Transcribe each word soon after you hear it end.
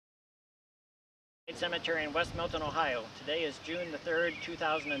Cemetery in West Milton, Ohio. Today is June the 3rd,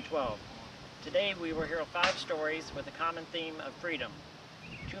 2012. Today we will hear 5 stories with a common theme of freedom.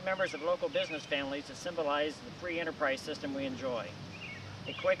 2 members of local business families that symbolize the free enterprise system we enjoy.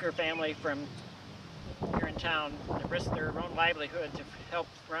 A Quaker family from here in town that risked their own livelihood to help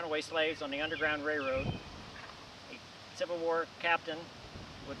runaway slaves on the Underground Railroad. A Civil War captain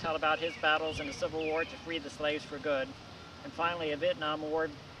would tell about his battles in the Civil War to free the slaves for good. And finally, a Vietnam War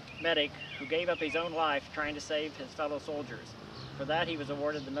medic who gave up his own life trying to save his fellow soldiers. For that, he was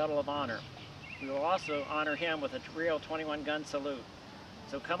awarded the Medal of Honor. We will also honor him with a real 21-gun salute.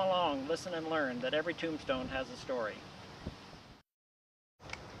 So come along, listen and learn that every tombstone has a story.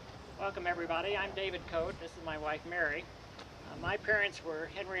 Welcome everybody, I'm David Coate. This is my wife Mary. My parents were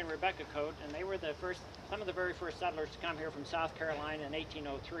Henry and Rebecca Coate, and they were some of the very first settlers to come here from South Carolina in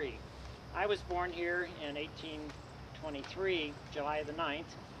 1803. I was born here in 1823, July the 9th,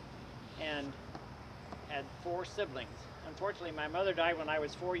 and had 4 siblings. Unfortunately, my mother died when I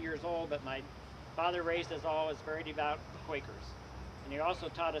was 4 years old, but my father raised us all as very devout Quakers. And he also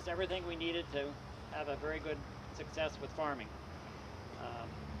taught us everything we needed to have a very good success with farming.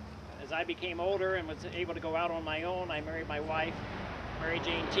 As I became older and was able to go out on my own, I married my wife, Mary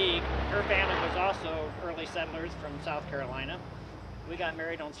Jane Teague. Her family was also early settlers from South Carolina. We got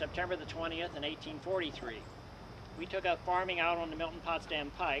married on September the 20th in 1843. We took up farming out on the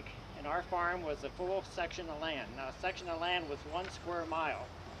Milton-Potsdam Pike, and our farm was a full section of land. Now, a section of land was 1 square mile.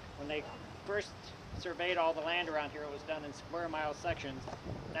 When they first surveyed all the land around here, it was done in square mile sections.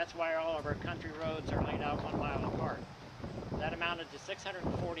 That's why all of our country roads are laid out 1 mile apart. That amounted to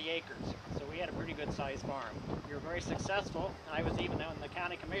 640 acres, so we had a pretty good sized farm. We were very successful. I was even on the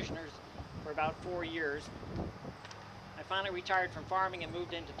county commissioners for about 4 years. I finally retired from farming and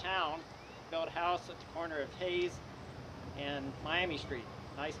moved into town, built a house at the corner of Hayes and Miami Street.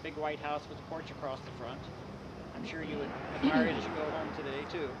 Nice big white house with a porch across the front. I'm sure you would admire it as you go home today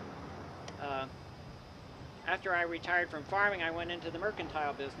too. After I retired from farming, I went into the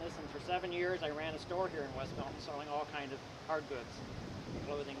mercantile business, and for 7 years I ran a store here in West Milton selling all kinds of hard goods,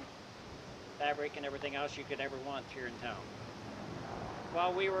 clothing, fabric, and everything else you could ever want here in town.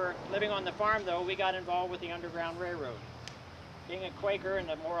 While we were living on the farm though, we got involved with the Underground Railroad. Being a Quaker and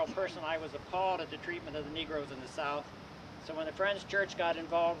a moral person, I was appalled at the treatment of the Negroes in the South. So when the Friends Church got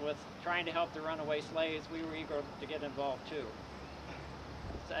involved with trying to help the runaway slaves, we were eager to get involved too.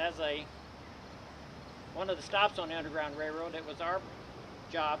 So as one of the stops on the Underground Railroad, it was our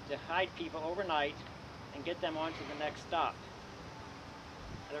job to hide people overnight and get them onto the next stop.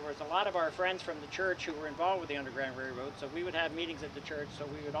 There was a lot of our friends from the church who were involved with the Underground Railroad, so we would have meetings at the church so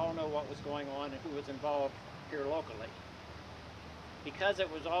we would all know what was going on and who was involved here locally. Because it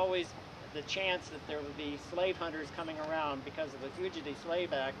was always the chance that there would be slave hunters coming around because of the Fugitive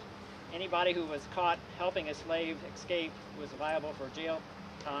Slave Act, anybody who was caught helping a slave escape was liable for jail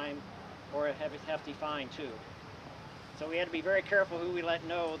time or a hefty fine too. So we had to be very careful who we let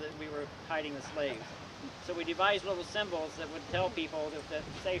know that we were hiding the slaves. So we devised little symbols that would tell people that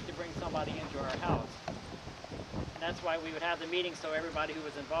it's safe to bring somebody into our house. And that's why we would have the meetings so everybody who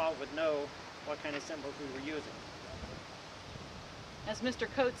was involved would know what kind of symbols we were using. As Mr.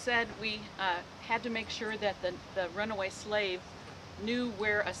 Coate said, we had to make sure that the runaway slave knew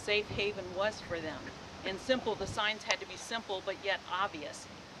where a safe haven was for them. And simple, the signs had to be simple but yet obvious.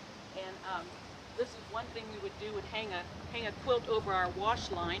 And this is one thing we would do, would hang a quilt over our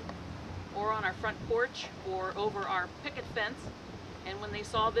wash line or on our front porch or over our picket fence. And when they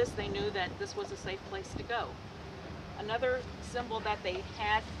saw this, they knew that this was a safe place to go. Another symbol that they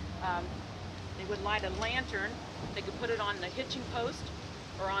had, they would light a lantern. They could put it on the hitching post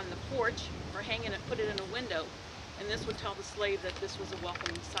or on the porch or hang it and put it in a window. And this would tell the slave that this was a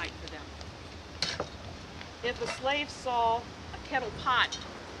welcoming sight for them. If a slave saw a kettle pot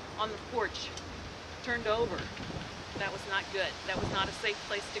on the porch turned over, that was not good. That was not a safe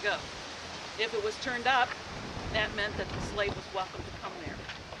place to go. If it was turned up, that meant that the slave was welcome to come there.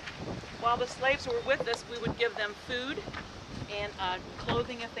 While the slaves were with us, we would give them food and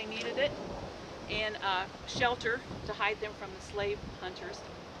clothing if they needed it, and shelter to hide them from the slave hunters.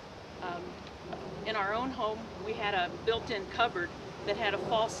 In our own home, we had a built-in cupboard that had a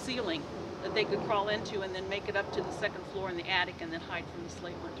false ceiling that they could crawl into and then make it up to the 2nd floor in the attic and then hide from the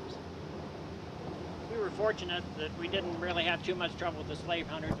slave hunters. We were fortunate that we didn't really have too much trouble with the slave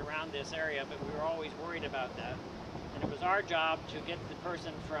hunters around this area, but we were always worried about that. And it was our job to get the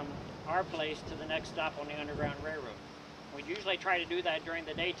person from our place to the next stop on the Underground Railroad. We'd usually try to do that during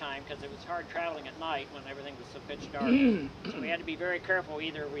the daytime because it was hard traveling at night when everything was so pitch dark. So we had to be very careful.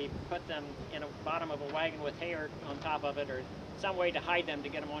 Either we put them in the bottom of a wagon with hay on top of it or some way to hide them to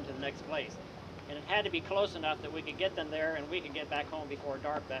get them on to the next place. and it had to be close enough that we could get them there and we could get back home before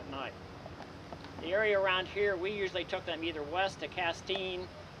dark that night. The area around here, we usually took them either west to Castine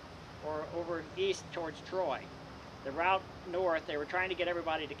or over east towards Troy. The route north, they were trying to get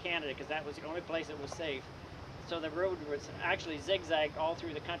everybody to Canada because that was the only place that was safe. So the road was actually zigzagged all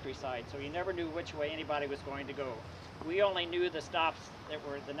through the countryside, so you never knew which way anybody was going to go. We only knew the stops that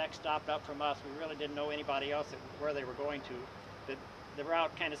were the next stop up from us. We really didn't know anybody else where they were going to. The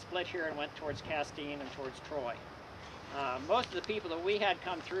route kind of split here and went towards Castine and towards Troy. Most of the people that we had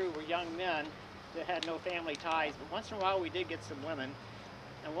come through were young men that had no family ties, but once in a while we did get some women.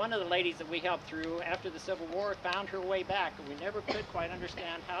 And one of the ladies that we helped through after the Civil War found her way back, and we never could quite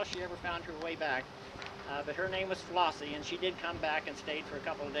understand how she ever found her way back. But her name was Flossie, and she did come back and stayed for a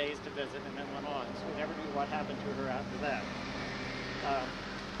couple of days to visit and then went on. So we never knew what happened to her after that.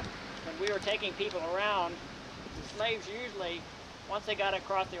 When we were taking people around, the slaves usually, once they got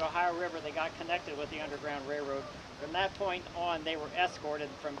across the Ohio River, they got connected with the Underground Railroad. From that point on, they were escorted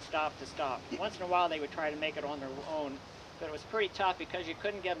from stop to stop. Once in a while, they would try to make it on their own, but it was pretty tough because you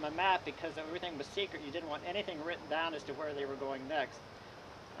couldn't give them a map because everything was secret. You didn't want anything written down as to where they were going next.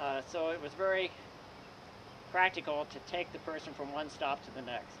 So it was very practical to take the person from one stop to the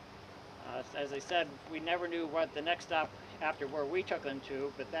next. As I said, we never knew what the next stop after where we took them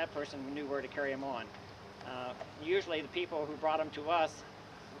to, but that person knew where to carry them on. Usually the people who brought them to us,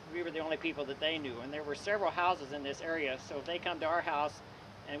 we were the only people that they knew, and there were several houses in this area, so if they come to our house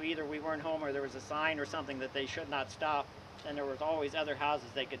and either we weren't home or there was a sign or something that they should not stop, then there was always other houses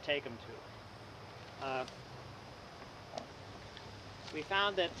they could take them to. We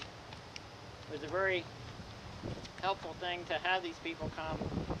found that it was a very helpful thing to have these people come.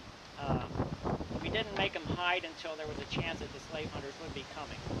 We didn't make them hide until there was a chance that the slave hunters would be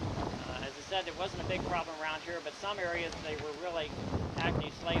coming. As I said, it wasn't a big problem around here, but some areas they were really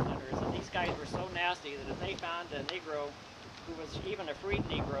active slave hunters, and these guys were so nasty that if they found a Negro who was even a freed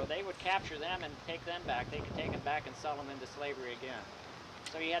Negro, they would capture them and take them back. They could take them back and sell them into slavery again.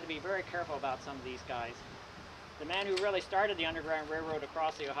 So you had to be very careful about some of these guys. The man who really started the Underground Railroad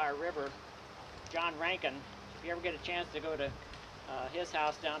across the Ohio River, John Rankin, if you ever get a chance to go to his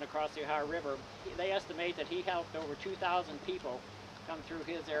house down across the Ohio River, they estimate that he helped over 2,000 people come through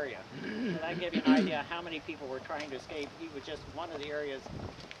his area. So that gives you an idea how many people were trying to escape. He was just one of the areas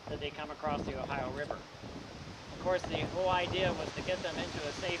that they come across the Ohio River. Of course, the whole idea was to get them into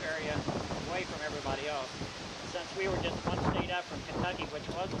a safe area away from everybody else. Since we were just one state up from Kentucky, which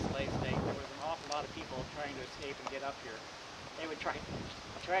was a slave state, there was an awful lot of people trying to escape and get up here. They would try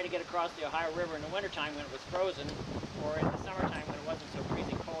to get across the Ohio River in the wintertime when it was frozen, or in the summertime when it wasn't so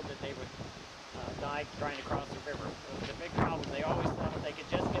freezing cold that they would die trying to cross the river. It was a big problem. They always thought if they could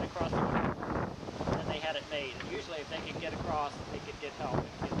just get across the river, then they had it made. And usually if they could get across, they could get help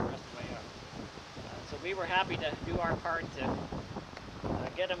and get the rest of the way up. So we were happy to do our part to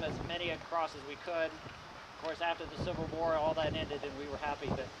get them as many across as we could. Of course, after the Civil War, all that ended, and we were happy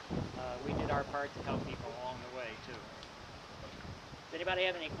that we did our part to help people along the way, too. Does anybody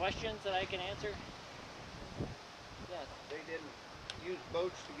have any questions that I can answer? Yes. They didn't use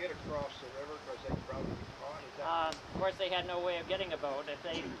boats to get across the river because they could probably be caught. Is that Of course, they had no way of getting a boat. If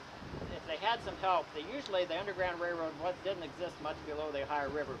they had some help, usually the Underground Railroad didn't exist much below the Ohio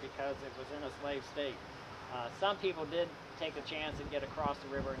River because it was in a slave state. Some people did take a chance and get across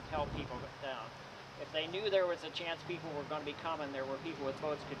the river and help people get down. If they knew there was a chance people were going to be coming, there were people with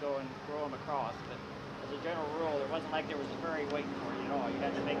boats could go and row them across. But as a general rule, it wasn't like there was a ferry waiting for you at all. You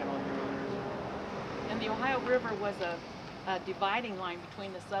had to make it on your own. And the Ohio River was a dividing line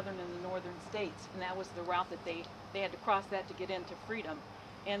between the southern and the northern states, and that was the route that they had to cross that to get into freedom.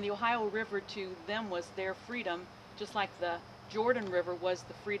 And the Ohio River to them was their freedom, just like the Jordan River was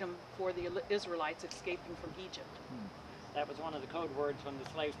the freedom for the Israelites escaping from Egypt. That was one of the code words when the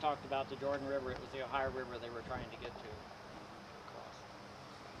slaves talked about the Jordan River. It was the Ohio River they were trying to get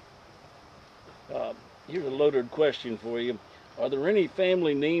to. Here's a loaded question for you. Are there any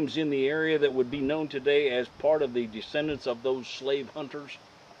family names in the area that would be known today as part of the descendants of those slave hunters?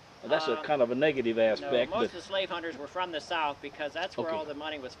 That's a kind of a negative aspect. No, most of the slave hunters were from the South because that's where all the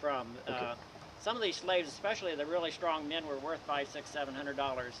money was from. Okay. Some of these slaves, especially the really strong men, were worth $500, $600,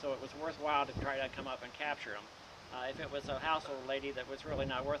 $700, so it was worthwhile to try to come up and capture them. If it was a household lady that was really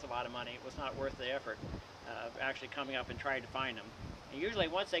not worth a lot of money, it was not worth the effort of actually coming up and trying to find them. And usually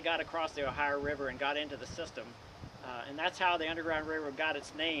once they got across the Ohio River and got into the system, and that's how the Underground Railroad got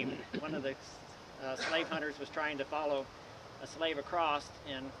its name. One of the slave hunters was trying to follow a slave across,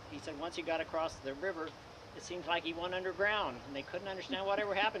 and he said once he got across the river, it seemed like he went underground, and they couldn't understand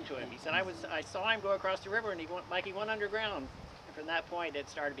whatever happened to him. He said, I saw him go across the river, and he went underground. from that point, it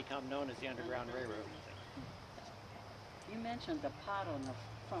started to become known as the Underground Railroad. You mentioned the pot on the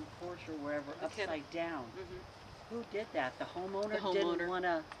front porch or wherever The kettle. upside down. Mm-hmm. Who did that? The homeowner, The homeowner. didn't want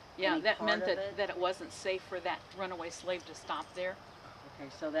to. Yeah, that meant that it wasn't safe for that runaway slave to stop there. Okay,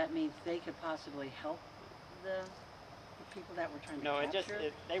 so that means they could possibly help the people that were trying to No, capture?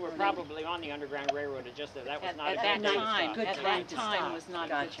 they were Or probably on the Underground Railroad. It just that was At not a that good time, time. at that time was not a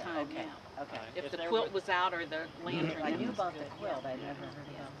good Gotcha, time. okay, Yeah. okay. If If the there quilt was- was out or the lantern. I that knew was about the good. quilt, Yeah. I'd never heard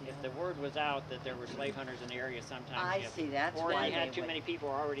about the If other the word was out that there were slave hunters in the area, sometimes I if, see, that's or why you had they too would- many people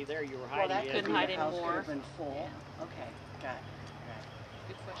already there, you were Well, hiding. that in. could be hide the house anymore. could have been full. Yeah. Okay, got it.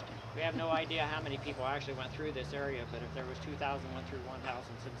 Good question. We have no idea how many people actually went through this area, but if there was 2,000 went through one house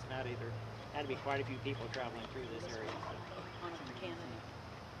in Cincinnati, there had to be quite a few people traveling through this area. On to Canada.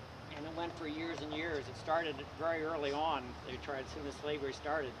 And it went for years and years. It started very early on. They tried, as soon as slavery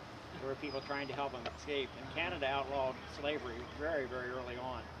started, there were people trying to help them escape. And Canada outlawed slavery very, very early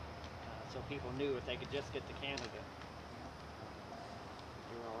on. So people knew if they could just get to Canada,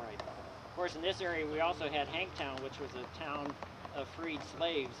 they were all right. Of course, in this area, we also had Hanktown, which was a town of freed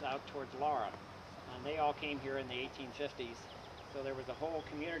slaves out towards Laura. And they all came here in the 1850s. So there was a whole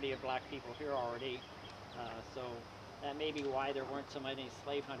community of black people here already. So that may be why there weren't so many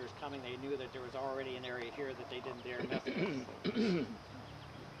slave hunters coming. They knew that there was already an area here that they didn't dare mess with.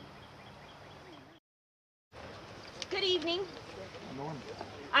 Good evening.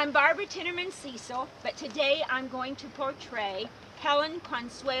 I'm Barbara Tinnerman Cecil, but today I'm going to portray Helen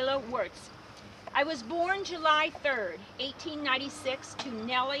Consuelo Wirtz. I was born July 3rd, 1896 to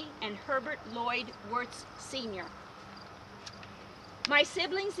Nellie and Herbert Lloyd Wirtz Sr. My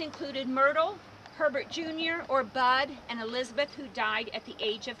siblings included Myrtle, Herbert Jr. or Bud, and Elizabeth, who died at the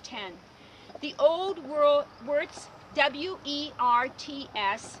age of 10. The old world Wirtz, W-E-R-T-S,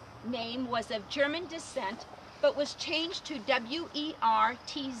 name was of German descent, but was changed to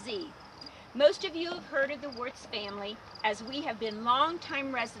W-E-R-T-Z. Most of you have heard of the Wirtz family, as we have been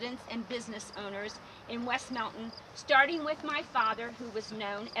longtime residents and business owners in West Mountain, starting with my father, who was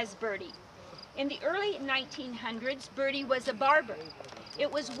known as Bertie. In the early 1900s, Bertie was a barber.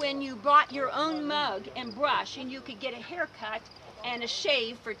 It was when you brought your own mug and brush and you could get a haircut and a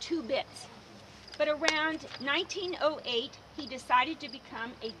shave for 2 bits. But around 1908, he decided to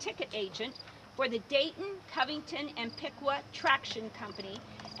become a ticket agent for the Dayton, Covington, and Piqua Traction Company,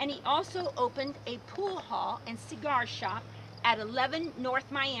 and he also opened a pool hall and cigar shop at 11 North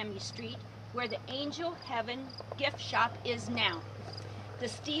Miami Street, where the Angel Heaven gift shop is now. The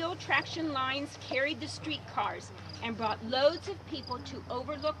steel traction lines carried the streetcars and brought loads of people to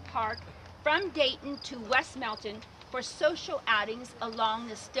Overlook Park from Dayton to West Mountain for social outings along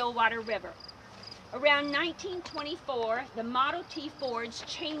the Stillwater River. Around 1924, the Model T Fords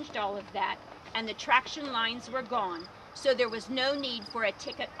changed all of that, and the traction lines were gone, so there was no need for a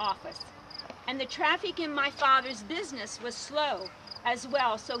ticket office. And the traffic in my father's business was slow as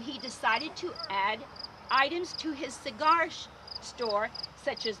well, so he decided to add items to his cigar store,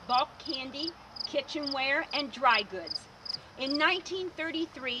 such as bulk candy, kitchenware, and dry goods. In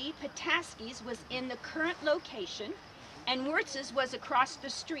 1933, Petoskey's was in the current location, and Wirtz's was across the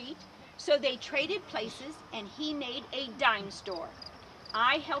street, so they traded places, and he made a dime store.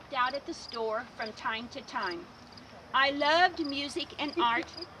 I helped out at the store from time to time. I loved music and art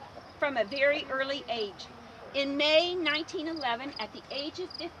from a very early age. In May 1911, at the age of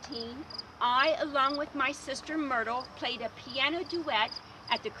 15, I, along with my sister Myrtle, played a piano duet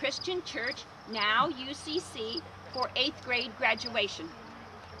at the Christian Church, now UCC, for 8th grade graduation.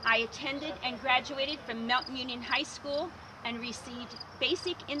 I attended and graduated from Melton Union High School and received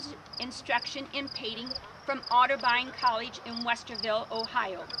basic instruction in painting from Otterbein College in Westerville,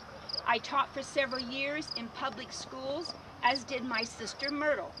 Ohio. I taught for several years in public schools, as did my sister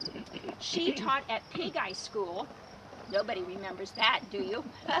Myrtle. She taught at Pig Eye School. Nobody remembers that, do you?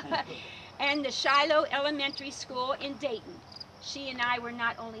 And the Shiloh Elementary School in Dayton. She and I were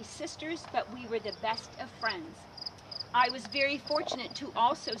not only sisters, but we were the best of friends. I was very fortunate to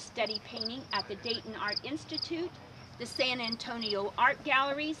also study painting at the Dayton Art Institute, the San Antonio Art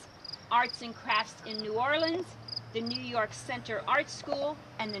Galleries, Arts and Crafts in New Orleans, the New York Center Art School,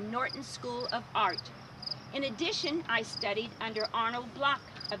 and the Norton School of Art. In addition, I studied under Arnold Bloch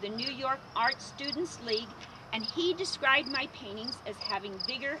of the New York Art Students League, and he described my paintings as having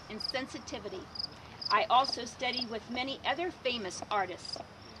vigor and sensitivity. I also studied with many other famous artists.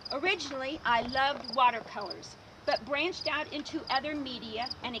 Originally, I loved watercolors, but branched out into other media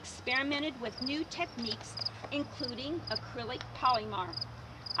and experimented with new techniques, including acrylic polymar.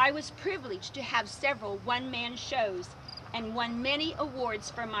 I was privileged to have several one-man shows and won many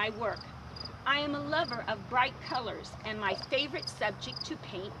awards for my work. I am a lover of bright colors, and my favorite subject to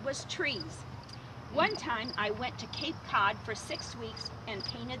paint was trees. One time I went to Cape Cod for 6 weeks and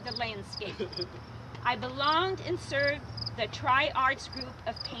painted the landscape. I belonged and served the Tri-Arts group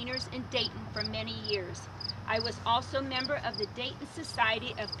of painters in Dayton for many years. I was also a member of the Dayton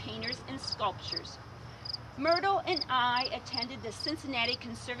Society of Painters and Sculptors. Myrtle and I attended the Cincinnati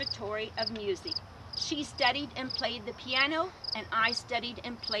Conservatory of Music. She studied and played the piano, and I studied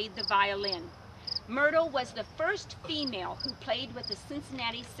and played the violin. Myrtle was the first female who played with the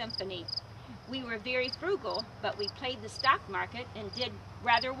Cincinnati Symphony. We were very frugal, but we played the stock market and did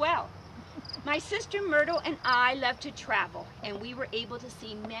rather well. My sister Myrtle and I loved to travel, and we were able to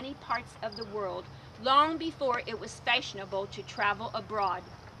see many parts of the world long before it was fashionable to travel abroad.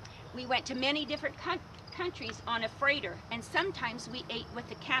 We went to many different countries on a freighter, and sometimes we ate with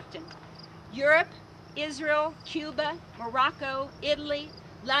the captain. Europe, Israel, Cuba, Morocco, Italy,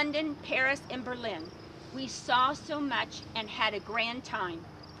 London, Paris, and Berlin. We saw so much and had a grand time.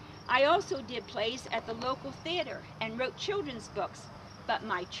 I also did plays at the local theater and wrote children's books, but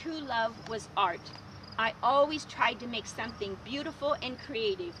my true love was art. I always tried to make something beautiful and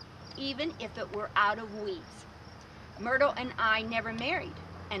creative, even if it were out of weeds. Myrtle and I never married,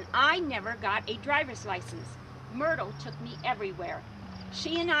 and I never got a driver's license. Myrtle took me everywhere.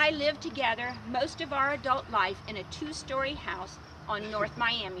 She and I lived together most of our adult life in a 2-story house on North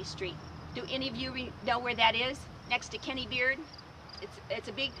Miami Street. Do any of you know where that is? Next to Kenny Beard? It's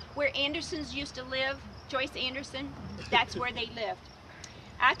a big, where Andersons used to live, Joyce Anderson, that's where they lived.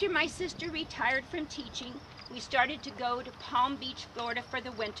 After my sister retired from teaching, we started to go to Palm Beach, Florida for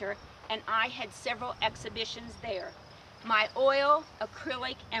the winter, and I had several exhibitions there. My oil,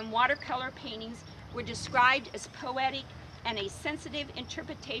 acrylic, and watercolor paintings were described as poetic and a sensitive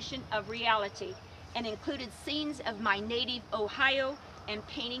interpretation of reality, and included scenes of my native Ohio and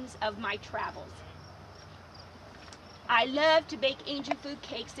paintings of my travels. I love to bake angel food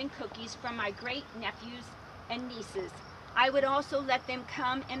cakes and cookies for my great nephews and nieces. I would also let them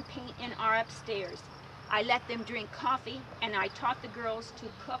come and paint in our upstairs. I let them drink coffee, and I taught the girls to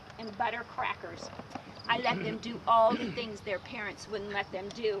cook and butter crackers. I let them do all the things their parents wouldn't let them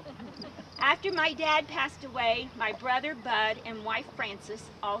do. After my dad passed away, my brother Bud and wife Frances,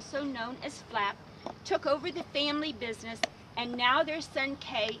 also known as Flap, took over the family business, and now their son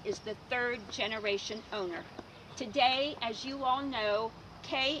Kay is the 3rd generation owner. Today, as you all know,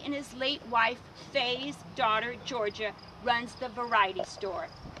 Kay and his late wife Faye's daughter Georgia runs the variety store.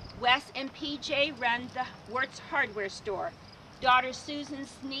 Wes and PJ run the Wertz hardware store. Daughter Susan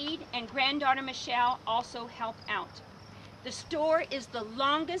Sneed and granddaughter Michelle also help out. The store is the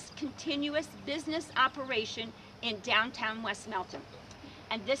longest continuous business operation in downtown West Melton.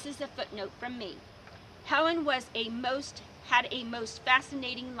 And this is a footnote from me. Helen had a most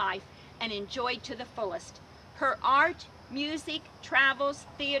fascinating life and enjoyed to the fullest. Her art, music, travels,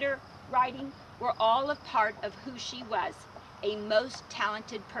 theater, writing were all a part of who she was, a most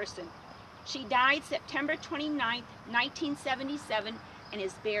talented person. She died September 29, 1977, and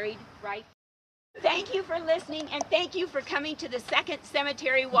is buried right. Thank you for listening, and thank you for coming to the 2nd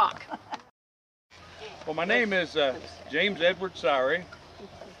Cemetery Walk. Well, my name is James Edward Sowry,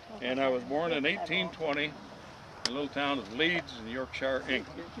 and I was born in 1820 in the little town of Leeds in Yorkshire,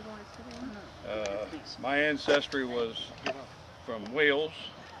 England. My ancestry was from Wales,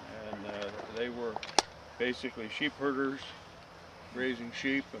 and they were basically sheep herders, raising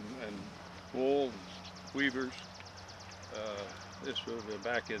sheep and wool and weavers. This was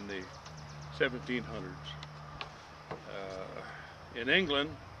back in the 1700s. In England,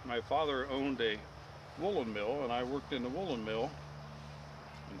 my father owned a woolen mill, and I worked in the woolen mill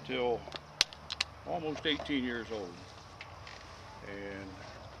until almost 18 years old. And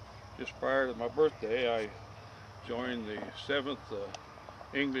just prior to my birthday, I joined the 7th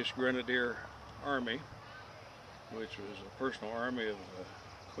English Grenadier Army, which was a personal army of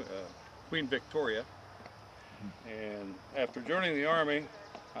Queen Victoria. And after joining the army,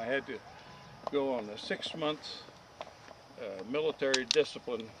 I had to go on a 6-month military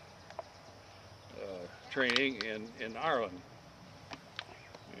discipline training in Ireland.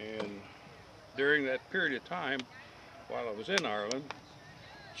 And during that period of time, while I was in Ireland,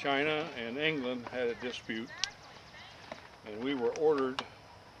 China and England had a dispute, and we were ordered.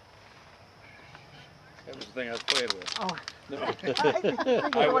 That was the thing I was playing with. Oh.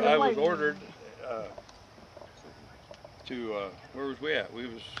 I was ordered to, where was we at?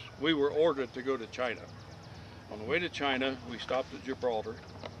 We were ordered to go to China. On the way to China, we stopped at Gibraltar,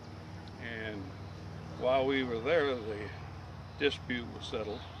 and while we were there, the dispute was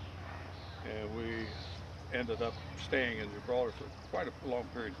settled, and we ended up staying in Gibraltar for quite a long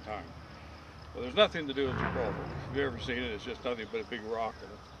period of time. Well, there's nothing to do with the crawler. If you've ever seen it, it's just nothing but a big rock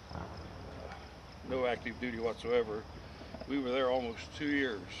and no active duty whatsoever. We were there almost 2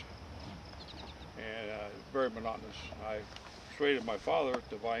 years, and very monotonous. I persuaded my father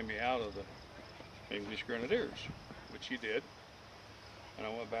to buy me out of the English Grenadiers, which he did, and I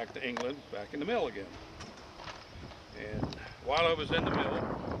went back to England, back in the mill again. And while I was in the mill,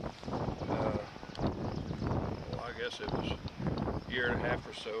 well, I guess it was a year and a half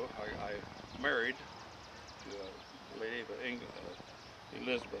or so, I married to a lady by England,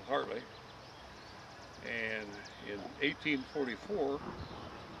 Elizabeth Hartley. And in 1844,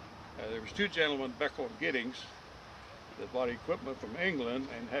 there was two gentlemen, Beckel and Giddings, that bought equipment from England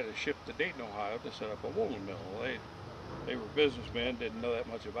and had it shipped to Dayton, Ohio to set up a woolen mill. Well, they were businessmen, didn't know that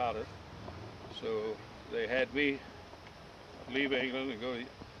much about it, so they had me leave England and go to the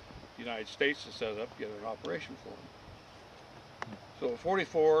United States to set up, get an operation for them. So in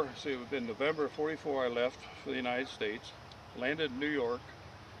 44, so it was in November of 44, I left for the United States, landed in New York,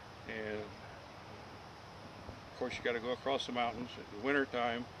 and of course you got to go across the mountains. In the winter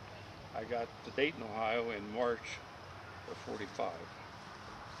time, I got to Dayton, Ohio in March of 45.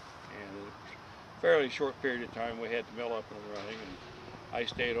 And it was a fairly short period of time we had the mill up and running, and I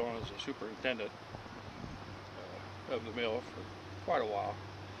stayed on as a superintendent of the mill for quite a while.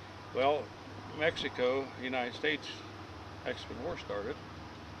 Well, Mexico, the United States, Mexican War started,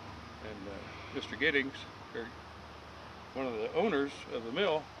 and Mr. Giddings, one of the owners of the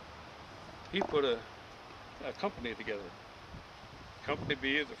mill, he put a company together. Company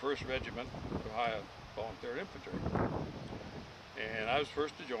B of the 1st Regiment of Ohio Volunteer Infantry. And I was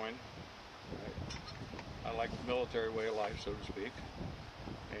first to join. I like the military way of life, so to speak.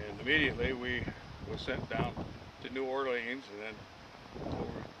 And immediately we were sent down to New Orleans and then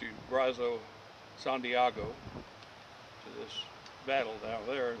over to Brazo, Santiago, to this battle down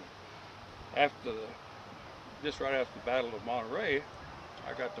there. And just right after the Battle of Monterey,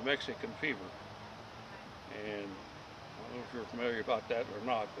 I got the Mexican fever. And I don't know if you're familiar about that or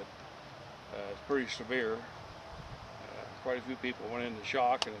not, but it's pretty severe. Quite a few people went into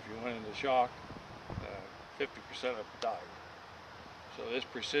shock, and if you went into shock, 50% of them died. So this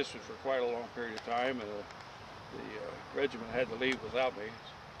persisted for quite a long period of time, and the regiment had to leave without me.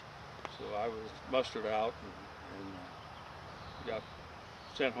 So I was mustered out and got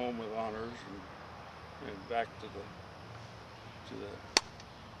sent home with honors and back to the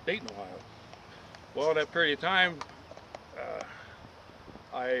Dayton, Ohio. Well, in that period of time,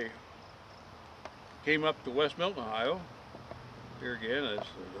 I came up to West Milton, Ohio. Here again, there's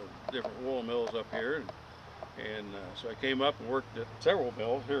different woolen mills up here, and so I came up and worked at several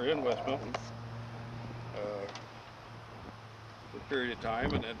mills here in West Milton for a period of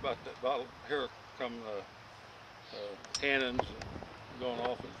time, and then about here come cannons going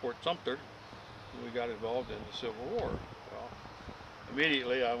off at Fort Sumter, and we got involved in the Civil War. Well,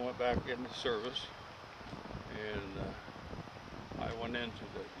 immediately I went back into service, and I went into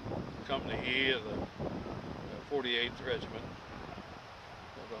the Company E of the 48th Regiment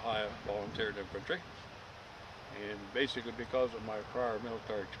of Ohio Volunteer Infantry. And basically because of my prior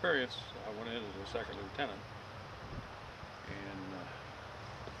military experience, I went in as a second lieutenant. And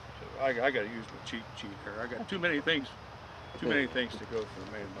so I got to use my cheat sheet here. I got too many things to go for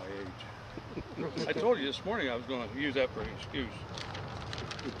a man my age. I told you this morning I was going to use that for an excuse.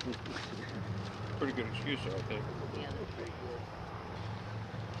 Pretty good excuse, I think. Yeah, that's pretty good.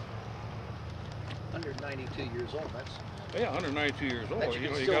 192 years old. That's Yeah, 192 years old. Bet you You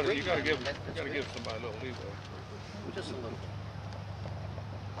know, can you still got to read that. give That's somebody a little leeway. just a little.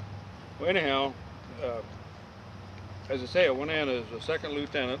 Well, anyhow, as I say, I went in as a second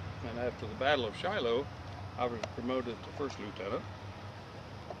lieutenant, and after the Battle of Shiloh, I was promoted to first lieutenant.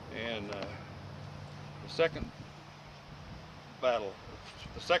 And the second battle,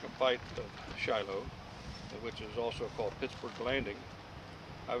 the second fight of Shiloh, which is also called Pittsburgh Landing,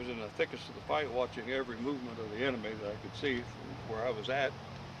 I was in the thickest of the fight, watching every movement of the enemy that I could see from where I was at,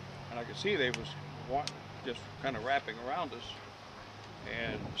 and I could see they was just kind of wrapping around us,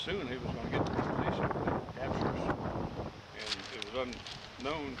 and soon he was going to get to the position to capture us. And it was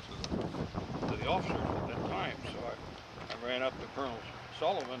unknown to the officers at that time, so I ran up to Colonel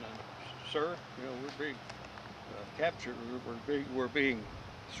Sullivan and, sir, you know, we're being captured, we're being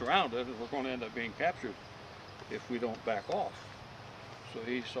surrounded, and we're going to end up being captured if we don't back off. So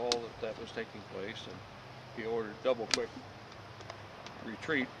he saw that was taking place, and he ordered double quick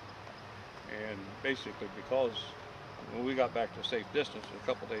retreat. And basically, because when we got back to a safe distance, a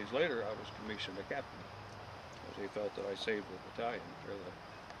couple days later, I was commissioned a captain, because he felt that I saved the battalion, or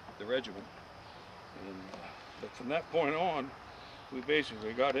the regiment. And but from that point on, we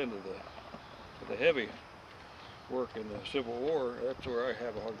basically got into the heavy work in the Civil War, that's where I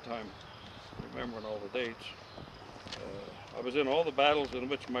have a hard time remembering all the dates. I was in all the battles in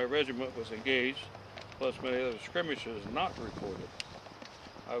which my regiment was engaged, plus many other skirmishes not recorded.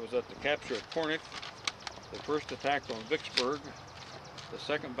 I was at the capture of Corinth, the first attack on Vicksburg, the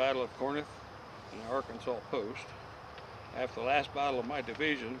second battle of Corinth, and the Arkansas post. After the last battle of my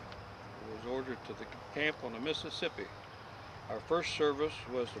division, I was ordered to the camp on the Mississippi. Our first service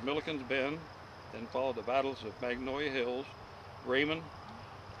was to Milliken's Bend, then followed the battles of Magnolia Hills, Raymond,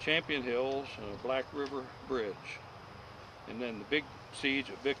 Champion Hills, and the Black River Bridge, and then the big siege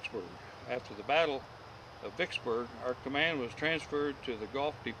of Vicksburg. After the Battle of Vicksburg, our command was transferred to the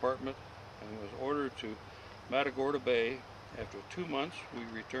Gulf Department and was ordered to Matagorda Bay. After 2 months, we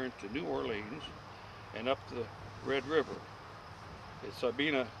returned to New Orleans and up the Red River. At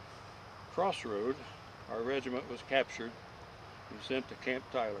Sabina Crossroad, our regiment was captured and sent to Camp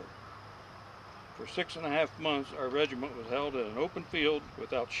Tyler. For 6.5 months, our regiment was held in an open field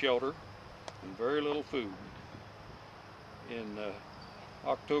without shelter and very little food. In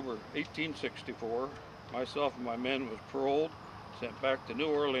October 1864, myself and my men was paroled, sent back to New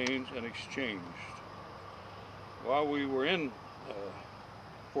Orleans, and exchanged. While we were in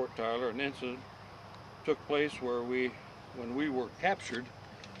Fort Tyler, an incident took place where when we were captured,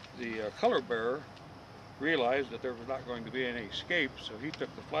 the color bearer realized that there was not going to be any escape, so he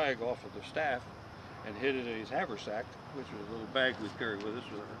took the flag off of the staff and hid it in his haversack, which was a little bag we carried with us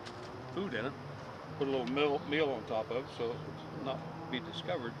with our food in it. Put a little meal on top of it so it would not be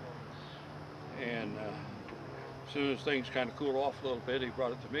discovered. And as soon as things kind of cooled off a little bit, he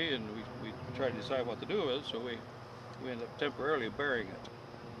brought it to me, and we tried to decide what to do with it. So we ended up temporarily burying it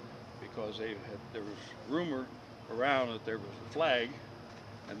because there was rumor around that there was a flag,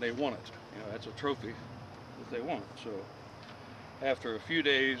 and they won it. You know, that's a trophy that they won. So after a few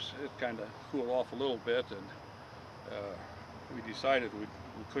days, it kind of cooled off a little bit, and we decided we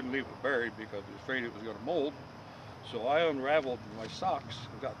couldn't leave it buried because we were afraid it was going to mold. So I unraveled my socks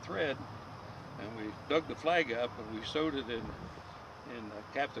and got thread, and we dug the flag up and we sewed it in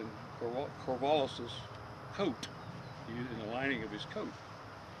Captain Corvallis's coat, using the lining of his coat,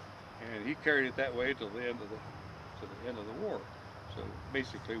 and he carried it that way till the end of the war. So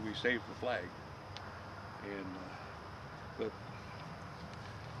basically, we saved the flag. And but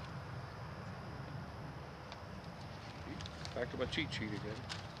back to my cheat sheet again.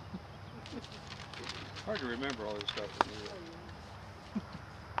 Hard to remember all this stuff.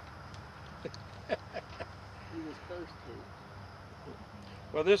 You were supposed to.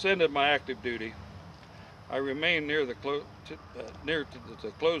 Well, this ended my active duty. I remained near to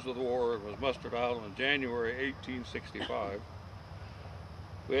the close of the war and was mustered out in January 1865.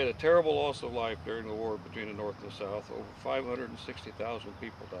 We had a terrible loss of life during the war between the North and the South. Over 560,000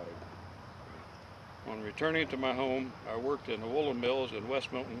 people died. On returning to my home, I worked in the woolen mills in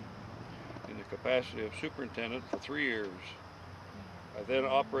West Milton in the capacity of superintendent for 3 years. I then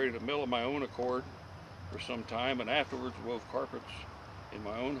operated a mill of my own accord for some time, and afterwards wove carpets in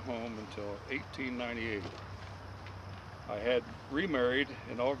my own home until 1898. I had remarried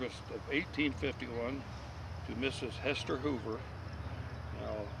in August of 1851 to Mrs. Hester Hoover.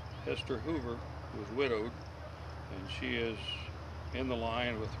 Now, Hester Hoover was widowed, and she is in the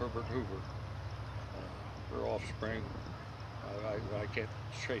line with Herbert Hoover. Her offspring, I can't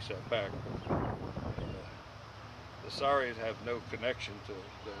trace that back. The Saris have no connection to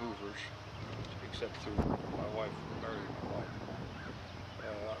the Hoovers, except through my wife marrying my wife.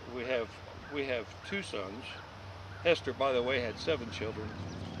 We have 2 sons. Hester, by the way, had 7 children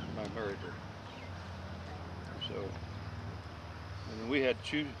when I married her. So, and we had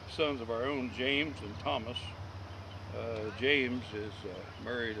 2 sons of our own, James and Thomas. James is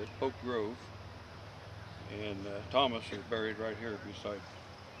married at Oak Grove, and Thomas is buried right here beside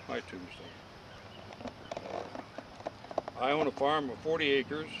my tombstone. I own a farm of 40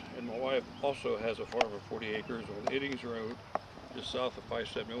 acres, and my wife also has a farm of 40 acres on Iddings Road, just south of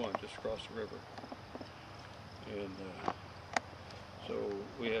 571, just across the river. And so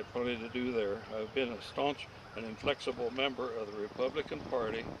we had plenty to do there. I've been a staunch and inflexible member of the Republican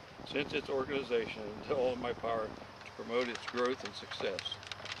Party since its organization and did all in my power to promote its growth and success,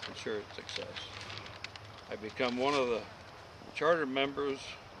 ensure its success. I've become one of the charter members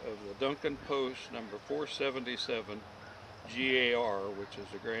of the Duncan Post number 477 GAR, which is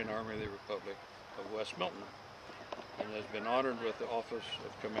the Grand Army of the Republic of West Milton, and has been honored with the office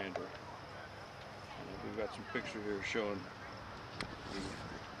of Commander. And we've got some pictures here showing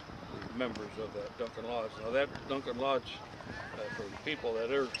the members of that Duncan Lodge. Now that Duncan Lodge, for people that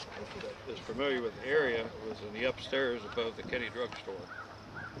is familiar with the area, was in the upstairs above the Kenny Drug Store.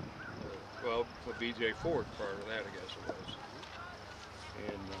 well, for B.J. Ford prior to that, I guess it was.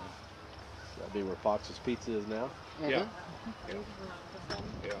 And That'd be where Fox's Pizza is now. yeah,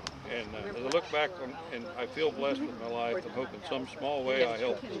 yeah. And as I look back on, and I feel blessed with my life, and hope in some small way I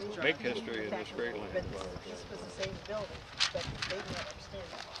helped make history in this great land of ours. This was the same building, but they didn't have upstairs.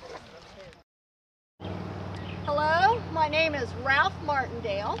 Hello, my name is Ralph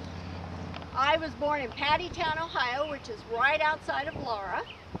Martindale. I was born in Pattytown, Ohio, which is right outside of Laura.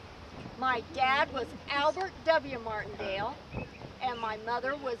 My dad was Albert W. Martindale, and my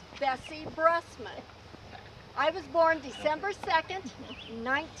mother was Bessie Brussman. I was born December 2nd,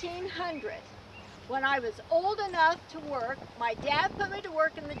 1900. When I was old enough to work, my dad put me to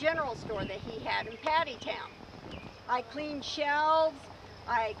work in the general store that he had in Pattytown. I cleaned shelves,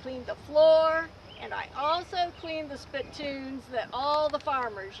 I cleaned the floor, and I also cleaned the spittoons that all the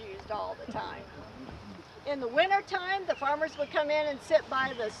farmers used all the time. In the wintertime, the farmers would come in and sit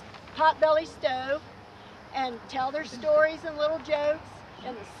by the potbelly stove and tell their stories and little jokes.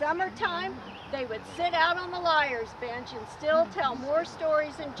 In the summertime, they would sit out on the liar's bench and still tell more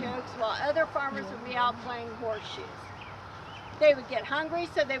stories and jokes while other farmers would be out playing horseshoes. They would get hungry,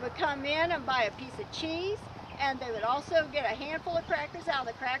 so they would come in and buy a piece of cheese, and they would also get a handful of crackers out of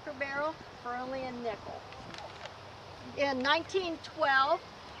the Cracker Barrel for only a nickel. In 1912,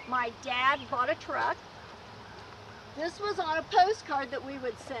 my dad bought a truck. This was on a postcard that we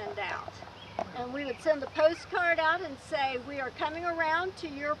would send out. And we would send the postcard out and say, we are coming around to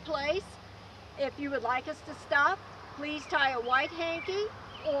your place. If you would like us to stop, please tie a white hanky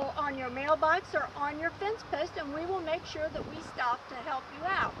or on your mailbox or on your fence post, and we will make sure that we stop to help you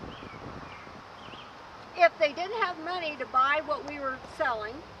out. If they didn't have money to buy what we were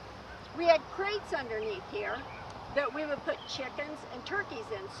selling, we had crates underneath here that we would put chickens and turkeys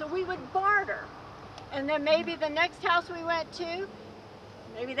in. So we would barter. And then maybe the next house we went to,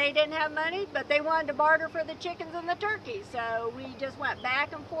 maybe they didn't have money, but they wanted to barter for the chickens and the turkeys. So we just went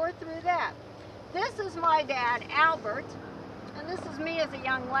back and forth through that. This is my dad, Albert, and this is me as a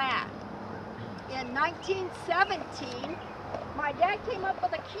young lad. In 1917, my dad came up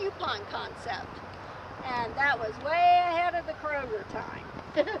with a coupon concept. And that was way ahead of the Kroger time.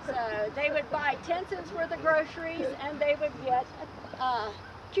 So they would buy 10 cents worth of groceries and they would get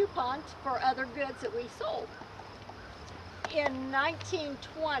coupons for other goods that we sold. In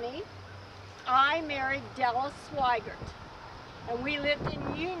 1920, I married Della Swigert, and we lived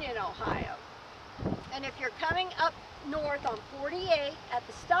in Union, Ohio. And if you're coming up north on 48 at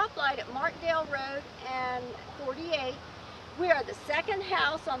the stoplight at Markdale Road and 48, we are the second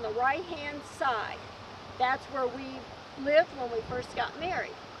house on the right-hand side. That's where we lived when we first got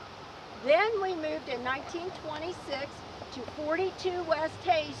married. Then we moved in 1926 to 42 West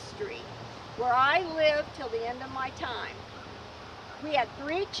Hayes Street, where I lived till the end of my time. We had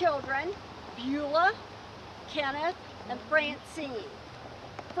 3 children, Beulah, Kenneth, and Francine.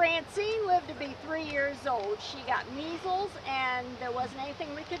 Francine lived to be 3 years old. She got measles and there wasn't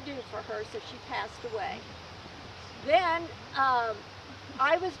anything we could do for her, so she passed away. Then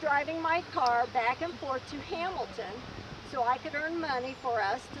I was driving my car back and forth to Hamilton so I could earn money for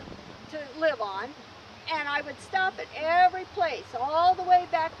us to live on. And I would stop at every place all the way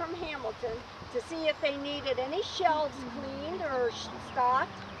back from Hamilton to see if they needed any shelves cleaned or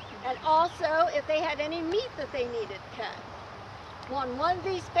stocked, and also if they had any meat that they needed cut. On one of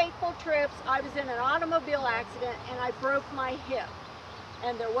these fateful trips, I was in an automobile accident and I broke my hip.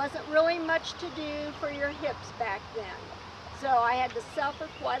 And there wasn't really much to do for your hips back then. So I had to suffer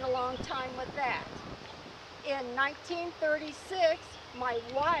quite a long time with that. In 1936, my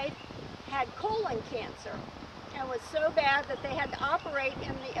wife had colon cancer and was so bad that they had to operate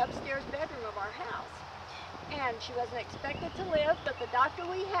in the upstairs bedroom of our house. And she wasn't expected to live, but the doctor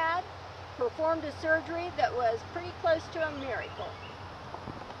we had performed a surgery that was pretty close to a miracle.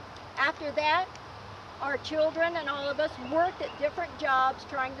 After that, our children and all of us worked at different jobs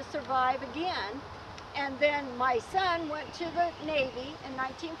trying to survive again. And then my son went to the Navy in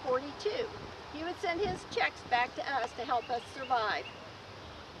 1942. He would send his checks back to us to help us survive.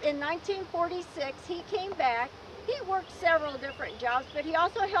 In 1946, he came back. He worked several different jobs, but he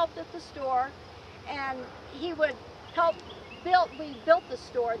also helped at the store, and he would help we built the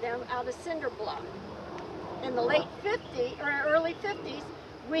store then out of cinder block. In the late 50s, or early 50s,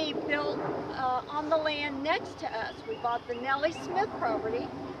 we built on the land next to us. We bought the Nellie Smith property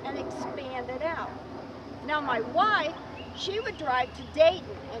and expanded out. Now my wife, she would drive to Dayton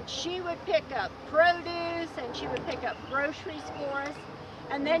and she would pick up produce and she would pick up groceries for us.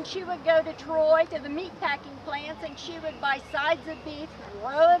 And then she would go to Troy to the meat packing plants and she would buy sides of beef,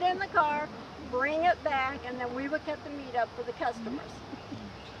 throw it in the car, bring it back, and then we would cut the meat up for the customers.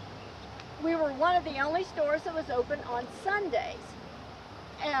 we were one of the only stores that was open on Sundays.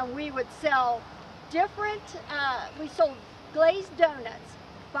 And we would sell different, we sold glazed donuts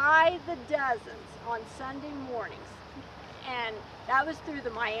by the dozens on Sunday mornings. And that was through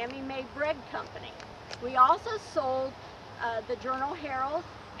the Miami Made Bread Company. We also sold the Journal Herald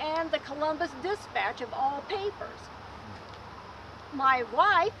and the Columbus Dispatch of all papers. My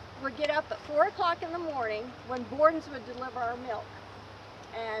wife would get up at 4 o'clock in the morning when Borden's would deliver our milk.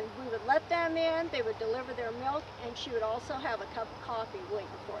 And we would let them in, they would deliver their milk, and she would also have a cup of coffee waiting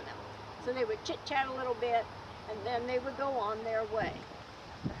for them. So they would chit-chat a little bit, and then they would go on their way.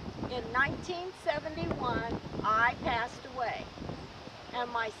 In 1971, I passed away, and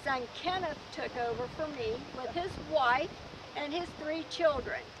my son Kenneth took over for me with his wife and his 3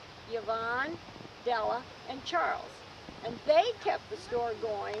 children, Yvonne, Della, and Charles. And they kept the store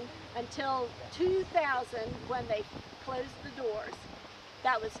going until 2000 when they closed the doors.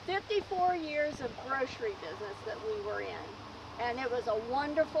 That was 54 years of grocery business that we were in. And it was a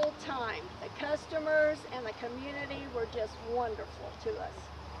wonderful time. The customers and the community were just wonderful to us.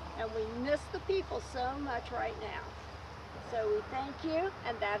 And we miss the people so much right now. So we thank you,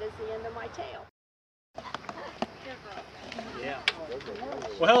 and that is the end of my tale. Yeah.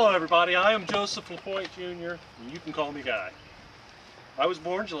 Well, hello everybody. I am Joseph LaPointe Jr., and you can call me Guy. I was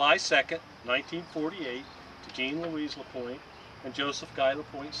born July 2nd, 1948, to Jean Louise LaPointe and Joseph Guy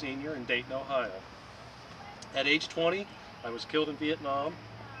LaPointe Sr. in Dayton, Ohio. At age 20, I was killed in Vietnam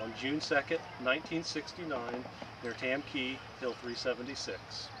on June 2nd, 1969, near Tam Key, Hill 376.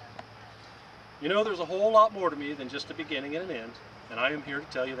 You know, there's a whole lot more to me than just a beginning and an end, and I am here to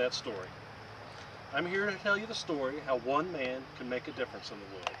tell you that story. I'm here to tell you the story how one man can make a difference in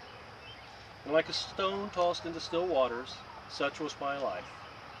the world. And like a stone tossed into still waters, such was my life,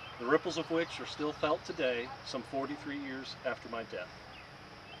 the ripples of which are still felt today, some 43 years after my death.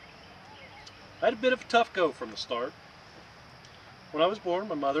 I had a bit of a tough go from the start. When I was born,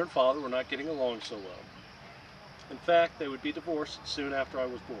 my mother and father were not getting along so well. In fact, they would be divorced soon after I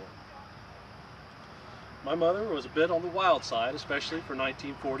was born. My mother was a bit on the wild side, especially for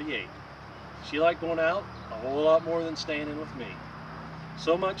 1948. She liked going out a whole lot more than staying in with me.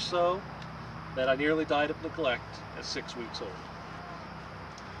 So much so that I nearly died of neglect at 6 weeks old.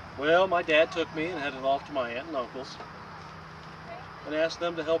 Well, my dad took me and headed off to my aunt and uncles and asked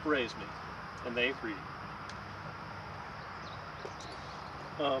them to help raise me, and they agreed.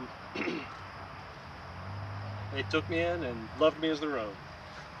 They took me in and loved me as their own.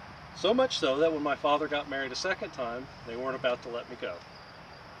 So much so that when my father got married a second time, they weren't about to let me go.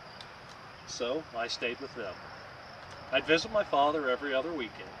 So I stayed with them. I'd visit my father every other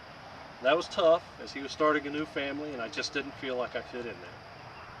weekend. That was tough, as he was starting a new family and I just didn't feel like I fit in there.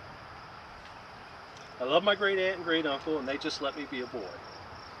 I loved my great aunt and great uncle, and they just let me be a boy.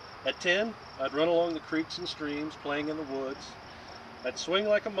 At 10, I'd run along the creeks and streams, playing in the woods. I'd swing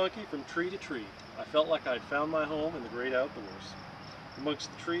like a monkey from tree to tree. I felt like I'd found my home in the great outdoors. Amongst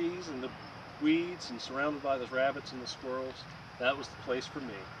the trees and the weeds and surrounded by the rabbits and the squirrels, that was the place for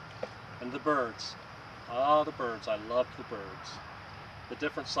me. And the birds. Ah, the birds. I loved the birds. The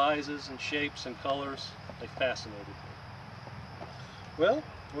different sizes and shapes and colors, they fascinated me. Well,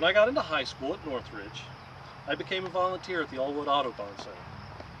 when I got into high school at Northridge, I became a volunteer at the Allwood Autobahn Center.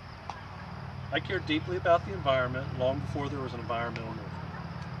 I cared deeply about the environment long before there was an environmental movement.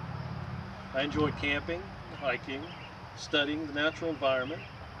 I enjoyed camping, hiking, studying the natural environment,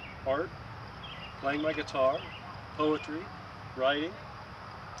 art, playing my guitar, poetry, writing,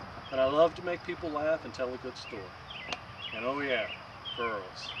 and I loved to make people laugh and tell a good story. And oh yeah,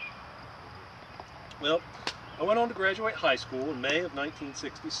 girls. Well, I went on to graduate high school in May of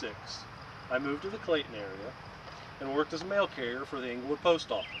 1966. I moved to the Clayton area and worked as a mail carrier for the Inglewood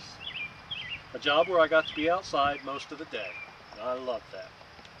Post Office. A job where I got to be outside most of the day. I loved that.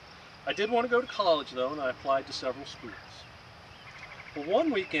 I did want to go to college though, and I applied to several schools. Well,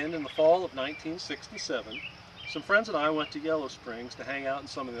 one weekend in the fall of 1967, some friends and I went to Yellow Springs to hang out in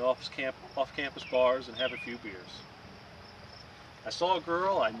some of the off-campus bars and have a few beers. I saw a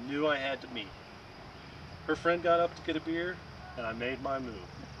girl I knew I had to meet. Her friend got up to get a beer, and I made my move.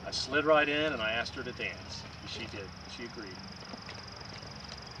 I slid right in and I asked her to dance. And she did. She agreed.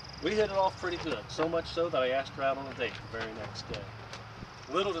 We hit it off pretty good, so much so that I asked her out on a date the very next day.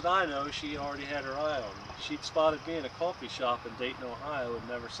 Little did I know she already had her eye on me. She'd spotted me in a coffee shop in Dayton, Ohio, and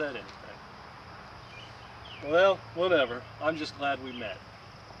never said anything. Well, whatever. I'm just glad we met.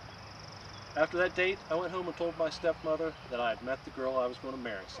 After that date, I went home and told my stepmother that I had met the girl I was going to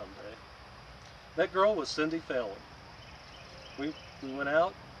marry someday. That girl was Cindy Phelan. We went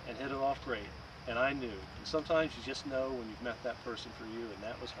out and hit it off great, and I knew. And sometimes you just know when you've met that person for you, and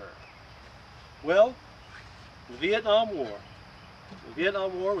that was her. Well, the Vietnam War. The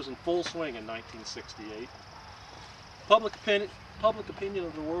Vietnam War was in full swing in 1968. Public opinion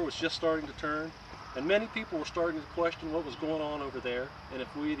of the war was just starting to turn, and many people were starting to question what was going on over there and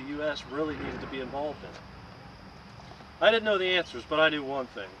if we, the U.S., really needed to be involved in it. I didn't know the answers, but I knew one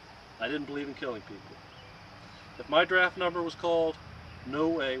thing. I didn't believe in killing people. If my draft number was called, no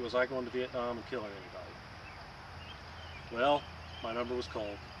way was I going to Vietnam and killing anybody. Well, my number was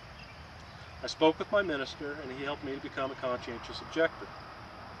called. I spoke with my minister, and he helped me to become a conscientious objector.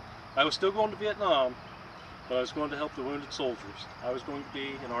 I was still going to Vietnam, but I was going to help the wounded soldiers. I was going to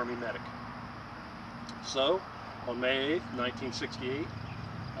be an Army medic. So, on May 8th, 1968,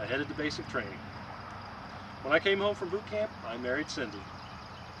 I headed to basic training. When I came home from boot camp, I married Cindy.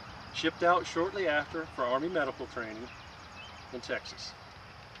 Shipped out shortly after for Army medical training in Texas.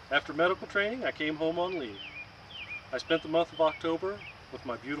 After medical training, I came home on leave. I spent the month of October with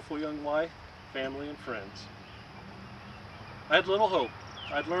my beautiful young wife, family, and friends. I had little hope.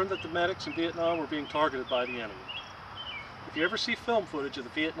 I'd learned that the medics in Vietnam were being targeted by the enemy. If you ever see film footage of the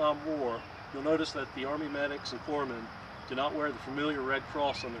Vietnam War, you'll notice that the Army medics and corpsmen do not wear the familiar red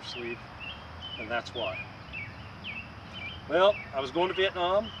cross on their sleeve, and that's why. Well, I was going to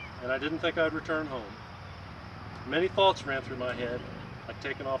Vietnam, and I didn't think I'd return home. Many thoughts ran through my head, like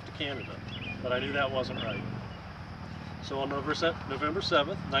taking off to Canada, but I knew that wasn't right. So on November 7th,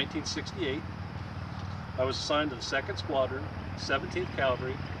 1968, I was assigned to the 2nd Squadron, 17th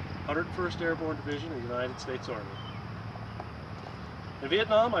Cavalry, 101st Airborne Division of the United States Army. In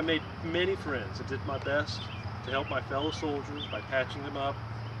Vietnam, I made many friends and did my best to help my fellow soldiers by patching them up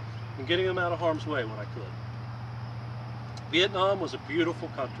and getting them out of harm's way when I could. Vietnam was a beautiful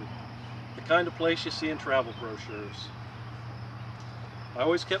country, the kind of place you see in travel brochures. I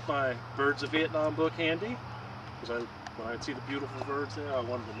always kept my Birds of Vietnam book handy, because when I'd see the beautiful birds there, I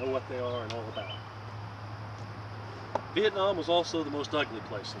wanted to know what they are and all about it. Vietnam was also the most ugly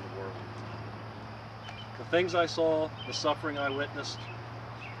place in the world. The things I saw, the suffering I witnessed,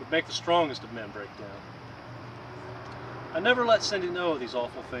 would make the strongest of men break down. I never let Cindy know of these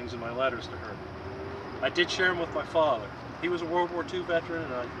awful things in my letters to her. I did share them with my father. He was a World War II veteran,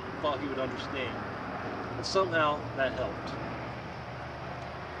 and I thought he would understand. And somehow that helped.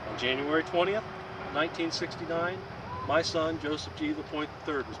 On January 20th, 1969, my son, Joseph G. LaPointe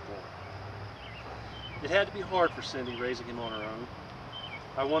III, was born. It had to be hard for Cindy raising him on her own.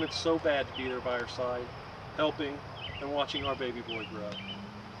 I wanted so bad to be there by her side, helping and watching our baby boy grow.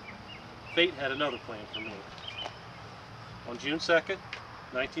 Fate had another plan for me. On June 2nd,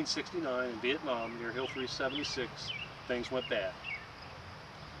 1969, in Vietnam, near Hill 376, things went bad.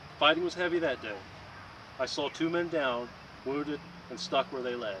 Fighting was heavy that day. I saw 2 men down, wounded, and stuck where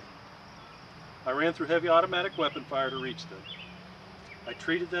they lay. I ran through heavy automatic weapon fire to reach them. I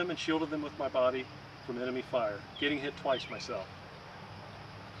treated them and shielded them with my body from enemy fire, getting hit twice myself.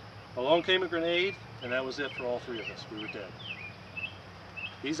 Along came a grenade, and that was it for all 3 of us. We were dead.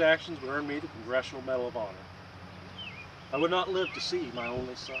 These actions would earn me the Congressional Medal of Honor. I would not live to see my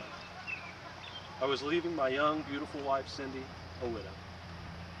only son. I was leaving my young, beautiful wife, Cindy, a widow.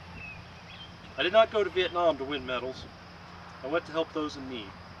 I did not go to Vietnam to win medals. I went to help those in need.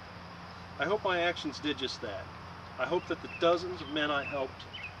 I hope my actions did just that. I hope that the dozens of men I helped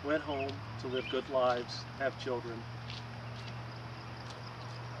went home to live good lives, have children.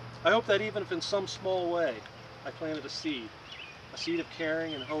 I hope that even if in some small way I planted a seed of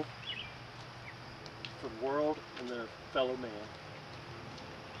caring and hope for the world and their fellow man.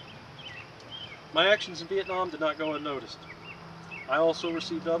 My actions in Vietnam did not go unnoticed. I also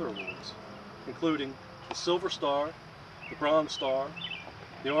received other awards, including the Silver Star, the Bronze Star,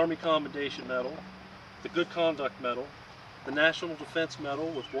 the Army Commendation Medal, the Good Conduct Medal, the National Defense Medal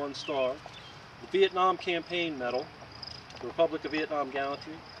with 1 star, the Vietnam Campaign Medal, the Republic of Vietnam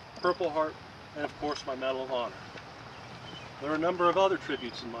Gallantry, Purple Heart, and of course my Medal of Honor. There are a number of other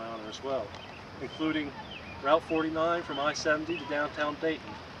tributes in my honor as well, including Route 49 from I-70 to downtown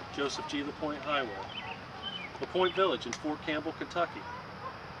Dayton, Joseph G. LaPointe Highway, LaPointe Village in Fort Campbell, Kentucky,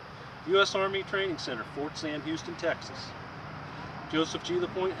 U.S. Army Training Center, Fort Sam Houston, Texas, Joseph G.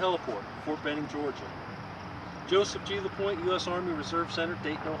 LaPointe Heliport, Fort Benning, Georgia, Joseph G. LaPointe U.S. Army Reserve Center,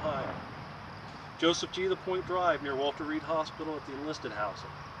 Dayton, Ohio, Joseph G. LaPointe Drive near Walter Reed Hospital at the enlisted housing,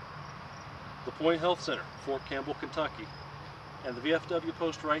 LaPointe Health Center, Fort Campbell, Kentucky, and the VFW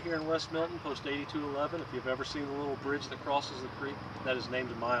post right here in West Milton, post 8211. If you've ever seen the little bridge that crosses the creek, that is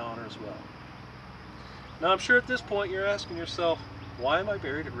named in my honor as well. Now I'm sure at this point you're asking yourself, why am I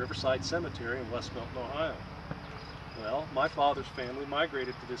buried at Riverside Cemetery in West Milton, Ohio? Well, my father's family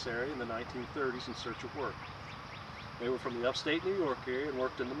migrated to this area in the 1930s in search of work. They were from the upstate New York area and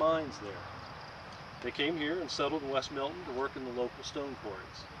worked in the mines there. They came here and settled in West Milton to work in the local stone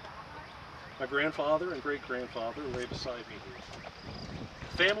quarries. My grandfather and great-grandfather lay beside me here.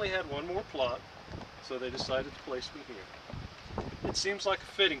 The family had one more plot, so they decided to place me here. It seems like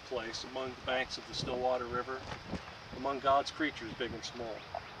a fitting place among the banks of the Stillwater River, among God's creatures big and small.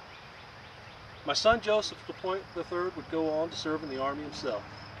 My son Joseph LaPointe III would go on to serve in the Army himself.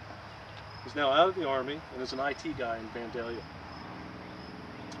 He's now out of the Army and is an IT guy in Vandalia.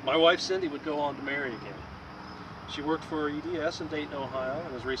 My wife Cindy would go on to marry again. She worked for EDS in Dayton, Ohio,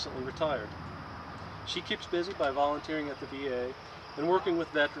 and is recently retired. She keeps busy by volunteering at the VA and working with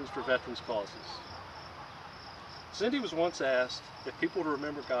veterans for veterans' causes. Cindy was once asked, if people were to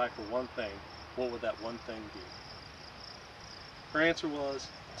remember Guy for one thing, what would that one thing be? Her answer was,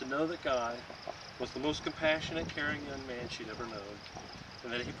 to know that Guy was the most compassionate, caring young man she'd ever known,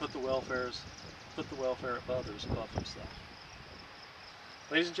 and that he put the welfare of others above himself.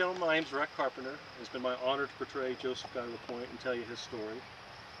 Ladies and gentlemen, my name is Rex Carpenter. It's been my honor to portray Joseph Guy LaPointe and tell you his story.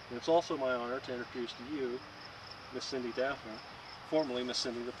 And it's also my honor to introduce to you Miss Cindy Daphne, formerly Miss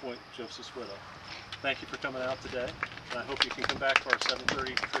Cindy LaPointe, Joseph's widow. Thank you for coming out today, and I hope you can come back for our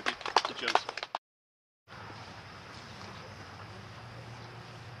 7:30 tribute to Joseph.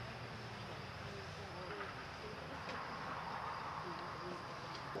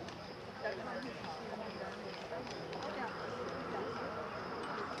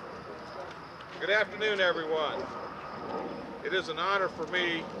 Good afternoon, everyone. It is an honor for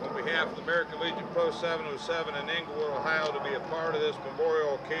me, on behalf of the American Legion Post 707 in Englewood, Ohio, to be a part of this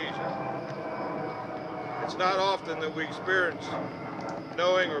memorial occasion. It's not often that we experience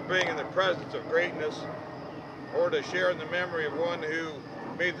knowing or being in the presence of greatness, or to share in the memory of one who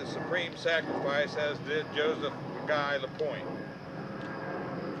made the supreme sacrifice, as did Joseph Guy LaPointe.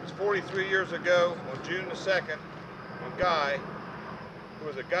 It was 43 years ago, on June the 2nd, when Guy, who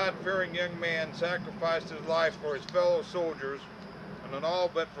was a God-fearing young man, sacrificed his life for his fellow soldiers on an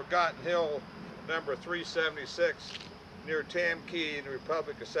all but forgotten hill, number 376, near Tam Key in the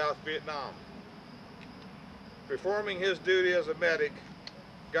Republic of South Vietnam. Performing his duty as a medic,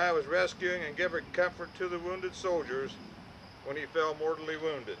 Guy was rescuing and giving comfort to the wounded soldiers when he fell mortally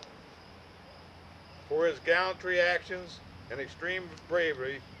wounded. For his gallantry actions and extreme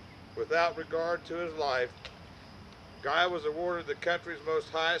bravery, without regard to his life, Guy was awarded the country's most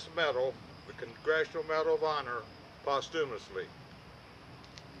highest medal, the Congressional Medal of Honor, posthumously.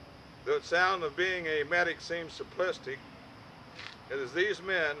 Though the sound of being a medic seems simplistic, it is these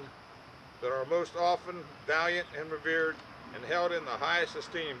men that are most often valiant and revered and held in the highest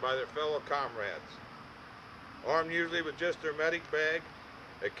esteem by their fellow comrades. Armed usually with just their medic bag,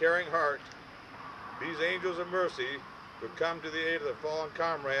 a caring heart, these angels of mercy would come to the aid of their fallen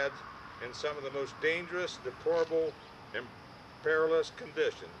comrades in some of the most dangerous, deplorable, and perilous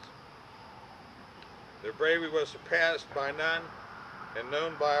conditions. Their bravery was surpassed by none and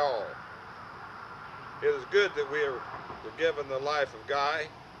known by all. It is good that we were given the life of Guy,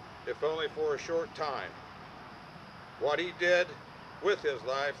 if only for a short time. What he did with his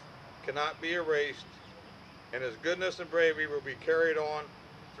life cannot be erased, and his goodness and bravery will be carried on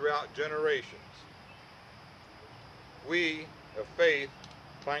throughout generations. We, of faith,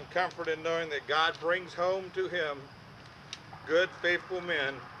 find comfort in knowing that God brings home to him good, faithful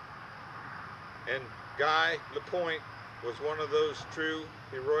men, and Guy LaPointe was one of those true,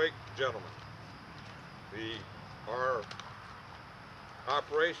 heroic gentlemen. Our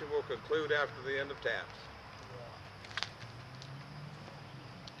operation will conclude after the end of taps.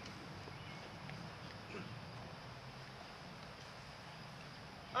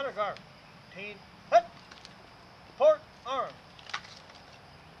 Underguard, team, hut, port, arm,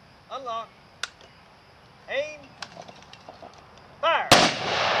 unlock, aim, fire.